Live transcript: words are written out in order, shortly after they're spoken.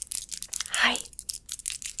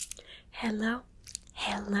Hello,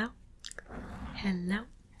 hello, hello,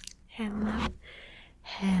 hello,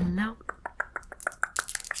 hello.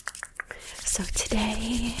 So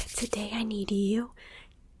today I need you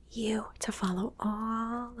to follow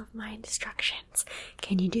all of my instructions.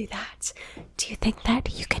 Can you do that? Do you think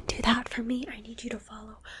that you can do that for me? I need you to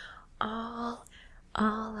follow all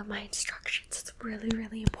of my instructions. It's really,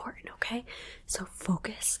 really important, okay? So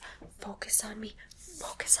focus on me,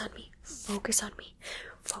 focus on me, focus on me,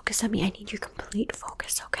 focus on me. I need your complete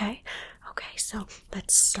focus, okay? Okay, so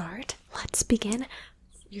let's start. Let's begin.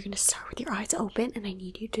 You're gonna start with your eyes open, and I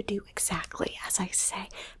need you to do exactly as I say.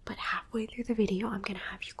 But halfway through the video, I'm gonna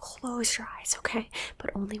have you close your eyes, okay?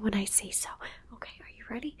 But only when I say so. Okay, are you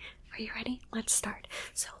ready? Are you ready? Let's start.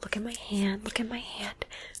 So look at my hand, look at my hand,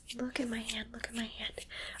 look at my hand, look at my hand.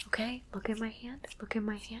 Okay, look at my hand, look at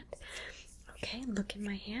my hand. Okay, look at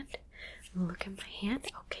my hand, look at my hand.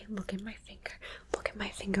 Okay, look at my finger, look at my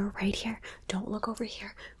finger right here. Don't look over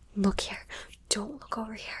here, look here. Don't look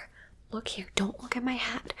over here, look here. Don't look at my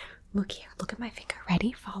hat, look here. Look at my finger.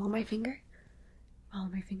 Ready? Follow my finger, follow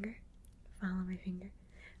my finger, follow my finger,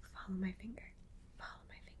 follow my finger, follow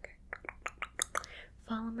my finger,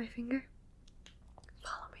 follow my finger,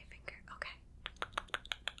 follow my finger. Okay.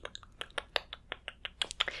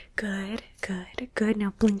 Good, good, good.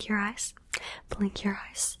 Now blink your eyes, blink your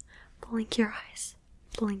eyes, blink your eyes,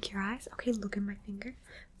 blink your eyes. Okay, look at my finger,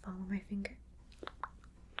 follow my finger.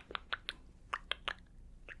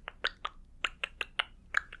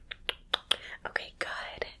 Okay,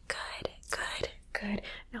 good, good, good, good.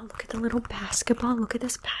 Now look at the little basketball. Look at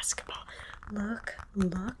this basketball. Look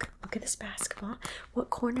at this basketball. What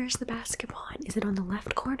corner is the basketball in? Is it on the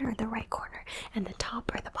left corner or the right corner? And the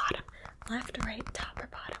top or the bottom? Left, right, top, or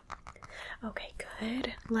bottom? Okay,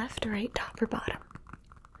 good. Left, right, top, or bottom?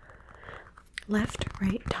 Left,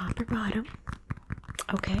 right, top, or bottom?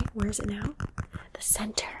 Okay, where is it now? The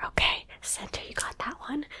center. Okay, center. You got that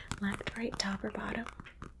one. Left, right, top, or bottom?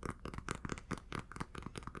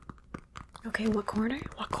 Okay, what corner?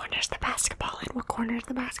 What corner is the basketball in? What corner is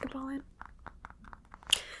the basketball in?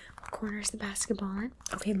 What corner is the basketball in?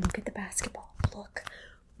 Okay, look at the basketball. Look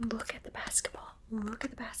at the basketball. Look at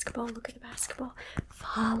the basketball. Look at the basketball.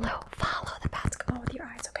 Follow the basketball with your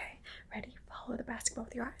eyes, okay? Ready? Follow the basketball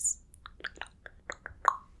with your eyes.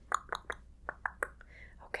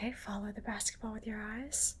 Okay, follow the basketball with your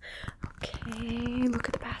eyes. Okay, look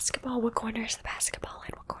at the basketball. What corner is the basketball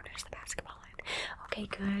in? What corner is the basketball in? Okay,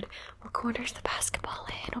 good. What corner is the basketball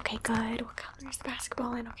in? Okay, good. What color is the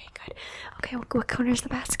basketball in? Okay, good. Okay, what corner is the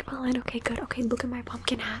basketball in? Okay, good. Okay, look at my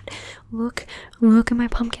pumpkin hat. Look at my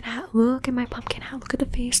pumpkin hat. Look at my pumpkin hat. Look at the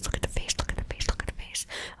face. Look at the face. Look at the face. Look at the face.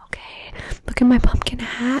 Okay, look at my pumpkin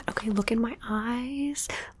hat. Okay, look at my eyes.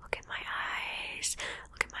 Look at my eyes.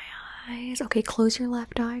 Look at my eyes. Okay, close your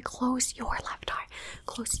left eye. Close your left eye.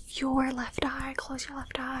 Close your left eye. Close your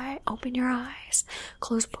left eye. Open your eyes.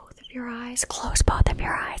 Close both of your eyes. Close both of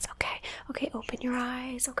your eyes. Okay. Okay, open your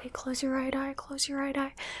eyes. Okay, close your right eye. Close your right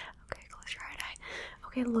eye. Okay, close your right eye.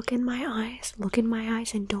 Okay, look in my eyes. Look in my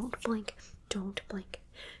eyes and don't blink. Don't blink.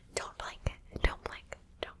 Don't blink. Don't blink.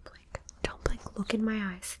 Don't blink. Don't blink. Look in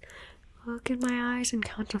my eyes. Look in my eyes and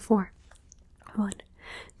count to 4. 1,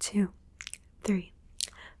 2, 3,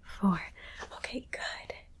 4. Okay,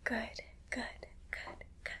 good, good, good, good,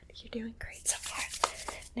 good. You're doing great so far.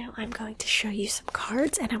 Now I'm going to show you some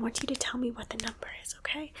cards, and I want you to tell me what the number is,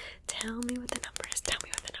 okay? Tell me what the number is. Tell me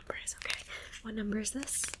what the number is, okay? What number is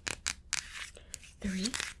this? 3.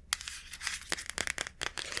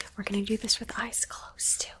 We're going to do this with eyes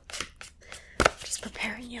closed, too. Just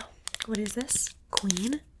preparing you. What is this?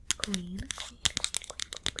 Queen, queen,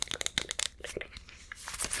 queen.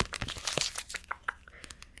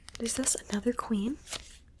 Is this another queen?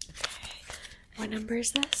 Okay. What number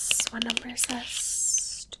is this? What number is this?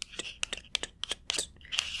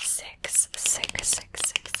 6. 6, 6, 6,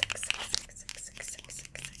 6, 6, 6, 6, 6, 6, 6.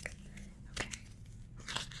 Okay.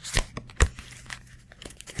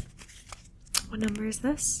 What number is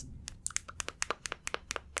this?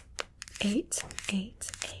 8, 8,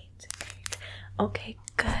 8, 8. Okay,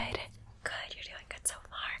 good. Good. You're doing good so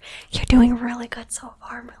far. You're doing really good so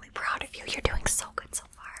far. I'm really proud of you. You're doing so good so far.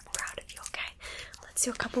 Okay, let's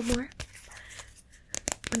do a couple more.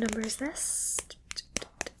 What number is this? 10,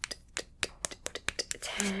 10, 10, 10, 10, 10.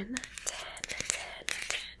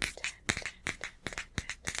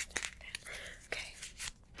 Okay.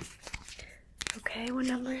 Okay, what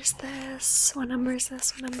number is this? What number is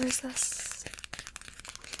this? What number is this?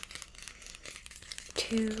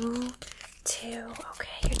 2, 2.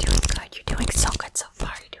 Okay, you're doing good. You're doing so good so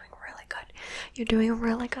far. You're doing really good. You're doing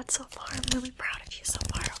really good so far. I'm really proud of you so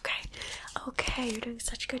far, okay? Okay. Okay, you're doing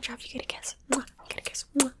such a good job. You get a kiss. You get a kiss.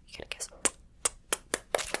 You get a kiss.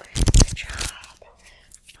 Good job.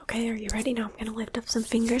 Okay, are you ready? Now I'm gonna lift up some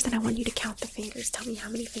fingers and I want you to count the fingers. Tell me how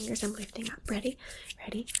many fingers I'm lifting up. Ready?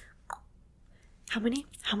 Ready? How many?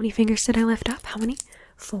 How many fingers did I lift up? How many?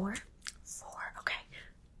 4. 4. Okay.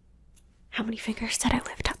 How many fingers did I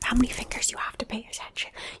lift up? How many fingers? You have to pay attention.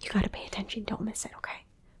 You gotta pay attention. Don't miss it, okay?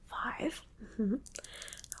 5.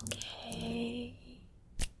 Okay.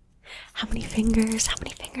 How many fingers? How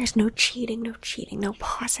many fingers? No cheating, no cheating, no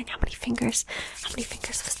pausing. How many fingers? How many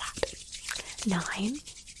fingers was that? 9.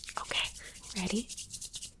 Okay. Ready?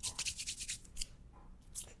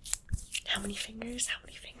 How many fingers? How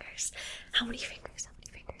many fingers? How many fingers? How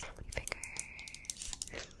many fingers? How many fingers?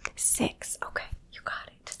 6. Okay, you got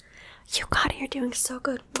it. You got it. You're doing so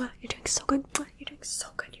good. You're doing so good. You're doing so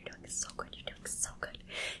good. You're doing so good. You're doing so good.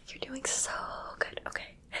 You're doing so good.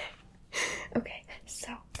 Okay. Okay, so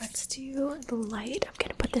let's do the light. I'm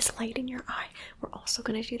gonna put this light in your eye. We're also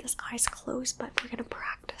gonna do this eyes closed, but we're gonna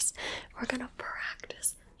practice. We're gonna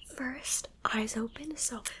practice. First, eyes open.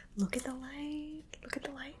 So look at the light. Look at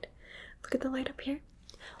the light. Look at the light up here.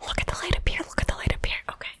 Look at the light up here. Look at the light up here.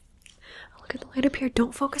 Okay. Look at the light up here.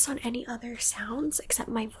 Don't focus on any other sounds except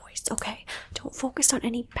my voice, okay? Don't focus on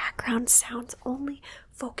any background sounds. Only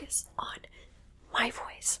focus on my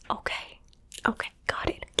voice, okay? Okay, got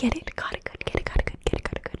it. Get it. Got it. Good. Get it. Got it. Good. Get it.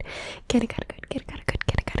 Got it. Good. Get it. Got it. Good. Get it. Got it. Good.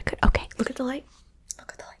 Get it. Got it. Good. Okay, look at the light.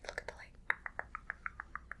 Look at the light. Look at the light.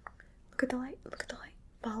 Look at the light. Look at the light.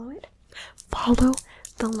 Follow it. Follow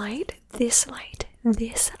the light. This light.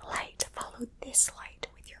 This light. Follow this light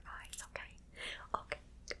with your eyes, okay? Okay.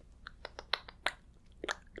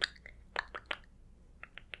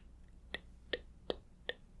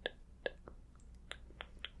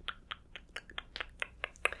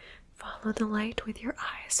 Follow the light with your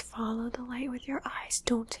eyes. Follow the light with your eyes.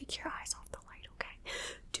 Don't take your eyes off the light, okay?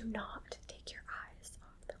 Do not take your eyes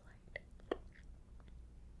off the light.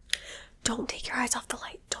 Don't take your eyes off the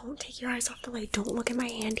light. Don't take your eyes off the light. Don't look at my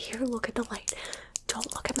hand here. Look at the light.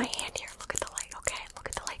 Don't look at my hand here. Look at the light, okay? Look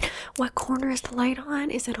at the light. What corner is the light on?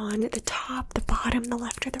 Is it on the top, the bottom, the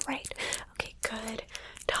left, or the right? Okay, good.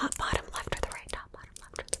 Top, bottom, left, or the right? Top, bottom,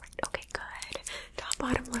 left, or the right? Okay, good. Top,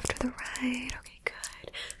 bottom, left, or the right? Okay,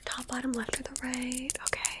 good. Top, bottom, left, or the right?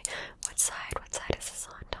 Okay. What side? What side is this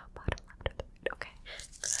on? Top, bottom, left, or the right? Okay.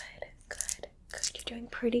 Good, good, good. You're doing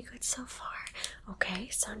pretty good so far. Okay,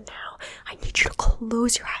 so now I need you to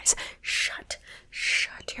close your eyes. Shut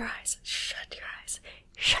your eyes. Shut your eyes.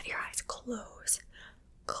 Shut your eyes. Close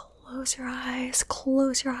your eyes.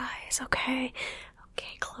 Close your eyes. Okay.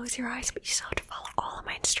 Okay, close your eyes, but you still have to follow all of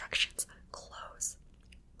my instructions. Close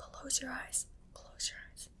your eyes. Close your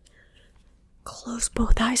eyes. Close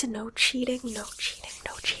both eyes and no cheating. No cheating.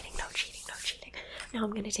 No cheating. No cheating. No cheating. Now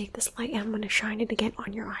I'm gonna take this light and I'm gonna shine it again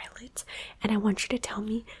on your eyelids, and I want you to tell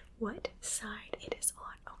me what side it is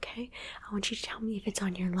on, okay? I want you to tell me if it's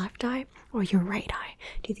on your left eye or your right eye.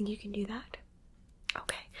 Do you think you can do that?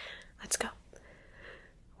 Okay, let's go.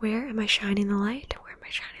 Where am I shining the light? Where am I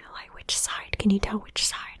shining the light? Which side? Can you tell which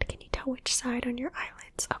side? Can you tell which side on your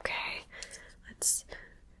eyelids? Okay, can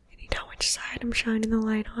you tell which side I'm shining the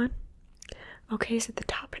light on? Okay, is it the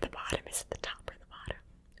top or the bottom? Is it the top or the bottom?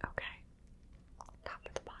 Okay, top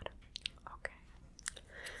or the bottom? Okay.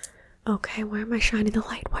 Okay, where am I shining the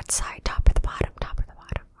light? What side? Top or the bottom? Top or the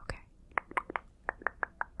bottom? Okay.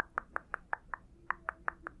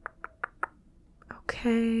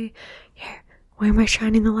 Okay. Here. Where am I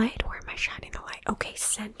shining the light? Where am I shining the light? Okay,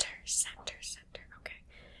 center. Okay.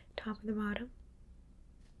 Top or the bottom?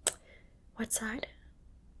 What side?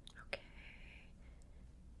 Okay.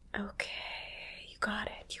 Okay. You got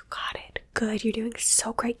it. You got it. Good. You're doing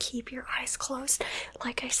so great. Keep your eyes closed.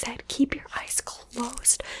 Like I said, keep your eyes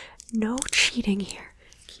closed. No cheating here.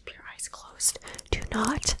 Keep your eyes closed. Do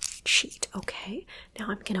not cheat, okay? Now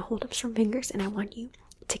I'm gonna hold up some fingers and I want you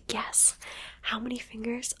to guess how many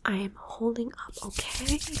fingers I am holding up,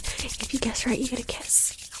 okay? If you guess right, you get a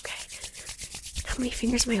kiss, okay? How many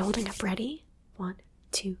fingers am I holding up? Ready? 1,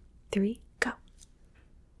 2, 3, go.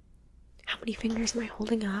 How many fingers am I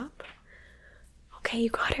holding up? Okay, you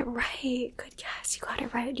got it right. Good guess. You got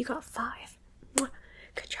it right. You got 5. Good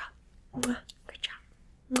job. Good job.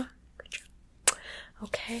 Good job.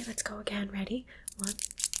 Okay, let's go again. Ready? 1,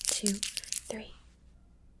 2, 3.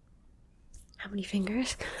 How many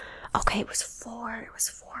fingers? Okay, it was 4. It was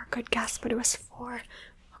 4. Good guess, but it was 4.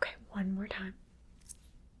 Okay, one more time.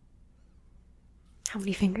 How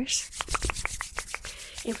many fingers?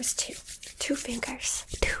 It was 2. 2 fingers.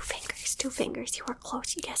 2 fingers. 2 fingers. You were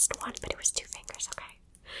close. You guessed 1, but it was 2 fingers, okay?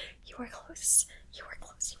 You were close. You were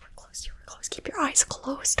close. You were close. closed. You were closed. Keep your eyes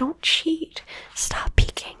closed. Don't cheat. Stop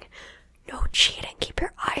peeking. No cheating. Keep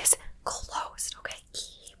your eyes closed. Okay,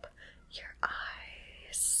 keep your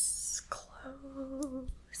eyes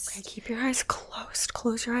closed. Okay, keep your eyes closed.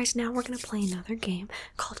 Close your eyes. Now we're gonna play another game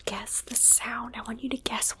called Guess the Sound. I want you to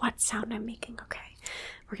guess what sound I'm making, okay?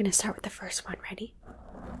 We're gonna start with the first one. Ready?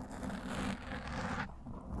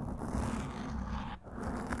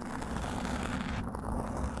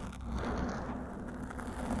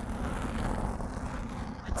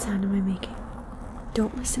 What sound am I making?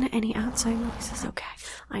 Don't listen to any outside noises, okay?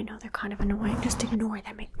 I know they're kind of annoying. Just ignore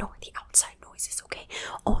them. Ignore the outside noises, okay?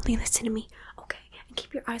 Only listen to me, okay? And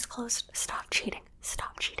keep your eyes closed. Stop cheating.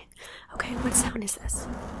 Stop cheating. Okay, what sound is this?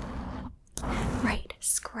 Right,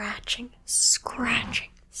 scratching, scratching,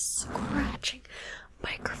 scratching.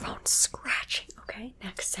 Microphone scratching. Okay,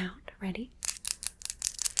 next sound. Ready?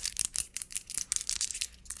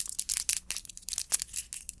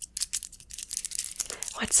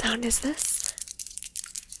 What sound is this?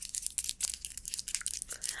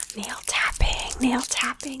 Nail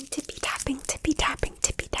tapping, tippy tapping, tippy tapping,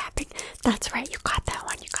 tippy tapping. That's right, you got that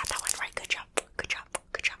one, right, good job.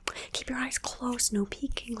 Keep your eyes closed, no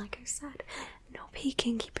peeking, like I said. No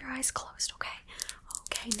peeking, keep your eyes closed, okay?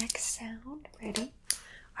 Okay, next sound, ready?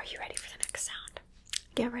 Are you ready for the next sound?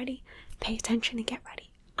 Get ready, pay attention and get ready.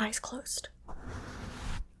 Eyes closed.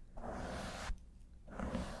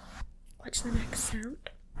 What's the next sound?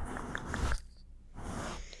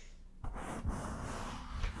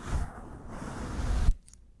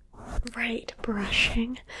 Right,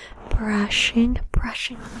 brushing on the mic,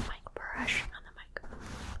 brushing on the mic,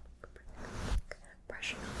 okay,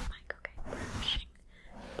 brushing on the mic.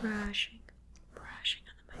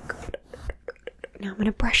 Now I'm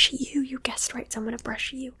gonna brush you. You guessed right, so I'm gonna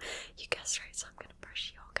brush you. You guessed right, so I'm gonna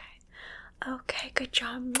brush you, okay? Okay, good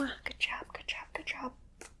job. Good job.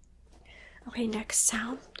 Okay, next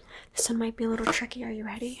sound. This one might be a little tricky. Are you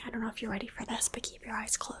ready? I don't know if you're ready for this, but keep your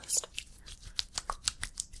eyes closed.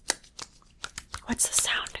 What's the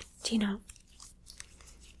sound? Do you know?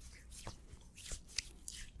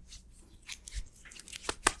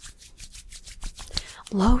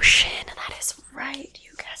 Lotion. That is right.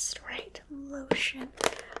 You guessed right. Lotion.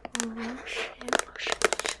 I'm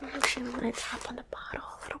gonna tap on the bottle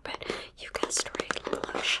a little bit. You guessed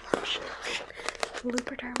right. Lotion.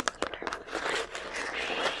 Lubriderm.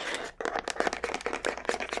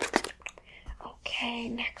 Okay,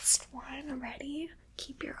 next one. Ready?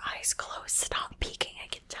 Keep your eyes closed. Stop peeking. I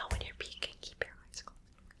can tell when you're peeking. Keep your eyes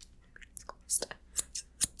closed.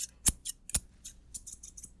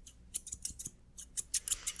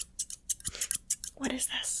 What is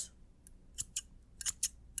this?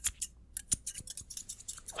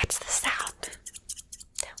 What's the sound?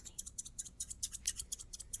 Tell me.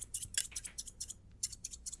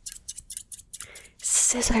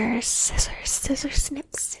 Scissors, snip.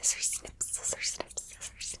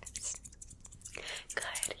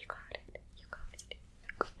 Good, you got it.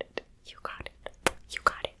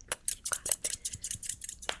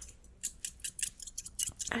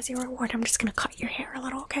 As your reward, I'm just gonna cut your hair a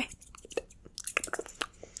little, okay?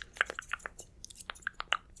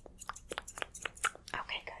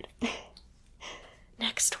 Okay, good.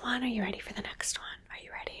 Next one. Are you ready for the next one? Are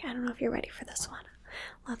you ready? I don't know if you're ready for this one.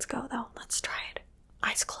 Let's go, though. Let's try it.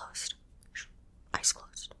 Eyes closed.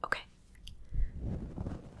 Okay.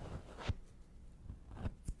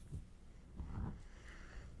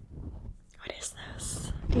 What is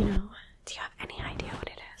this? Do you know? Do you have any idea what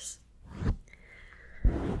it is?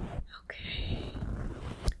 Okay.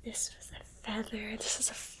 This is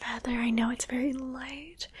a feather. I know it's very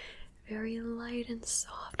light and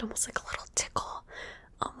soft, almost like a little tickle.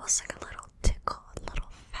 Little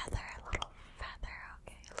feather.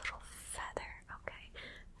 Okay, a little feather. Okay,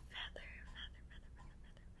 feather.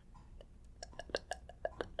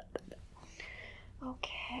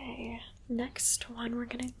 Okay, next one we're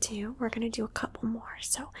gonna do a couple more,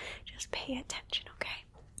 so just pay attention, okay?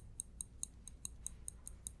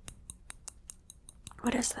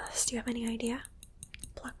 What is this? Do you have any idea?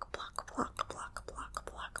 Pluck.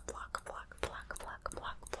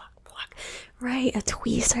 Right, a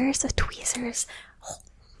tweezers. Oh.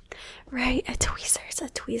 Right, a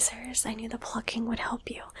tweezers. I knew the plucking would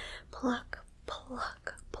help you. Pluck.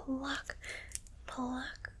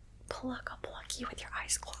 I'll pluck you with your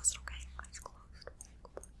eyes closed, okay? Eyes closed.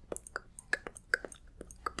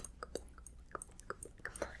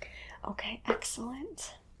 Okay,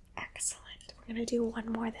 excellent. We're gonna do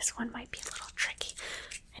one more. This one might be a little tricky.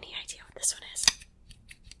 Any idea what this one is?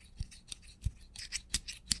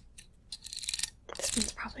 This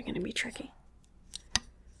one's probably gonna be tricky.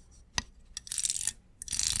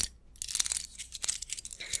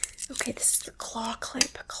 Okay, this is a claw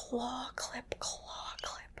clip. Claw clip. Claw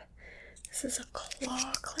clip. This is a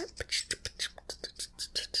claw clip.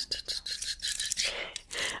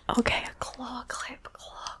 Okay, a claw clip.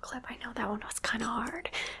 Claw clip. I know that one was kind of hard.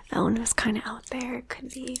 That one was kind of out there. It could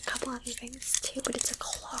be a couple other things too, but it's a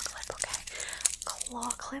claw clip. Okay, claw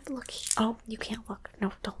clip. Look. Oh, you can't look.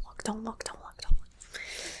 No, don't look. Don't look. Don't look. Don't look.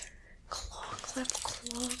 Claw clip.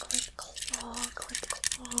 Claw clip. Claw clip.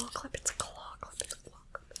 Claw clip. It's a claw clip. It's a claw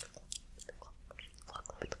clip. It's a claw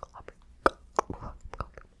clip. It's a claw clip.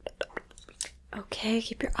 Okay,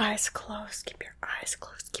 keep your eyes closed. Keep your eyes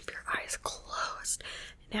closed. Keep your eyes closed.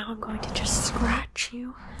 Now I'm going to just scratch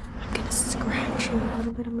you. I'm going to scratch you a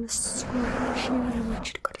little bit. I'm going to scratch you and I want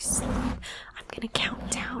you to go to sleep. I'm going to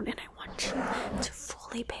count down and I want you to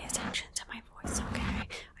fully pay attention to my voice, okay?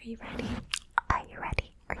 Are you ready? Are you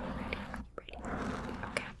ready? Are you ready? Are you ready?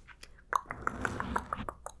 Okay.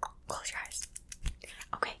 Close your eyes.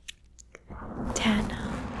 Okay. 10.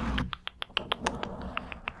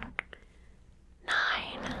 9.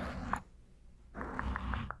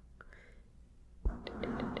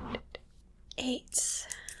 8.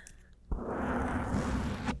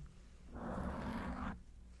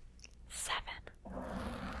 7.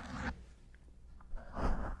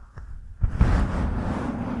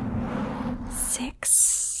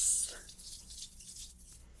 6.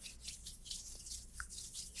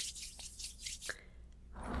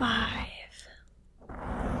 5.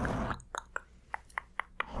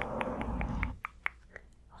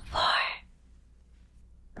 4.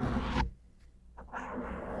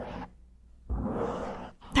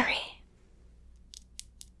 3.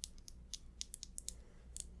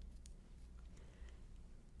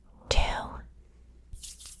 2.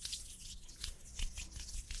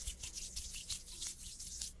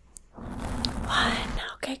 1.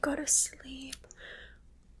 Okay, go to sleep.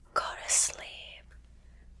 Go to sleep.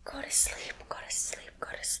 Go to sleep. Go to sleep. Go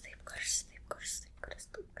to sleep. Go to sleep. Go to sleep. Go to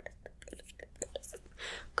sleep. Go to sleep. Go to sleep.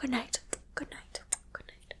 Good night. Good night.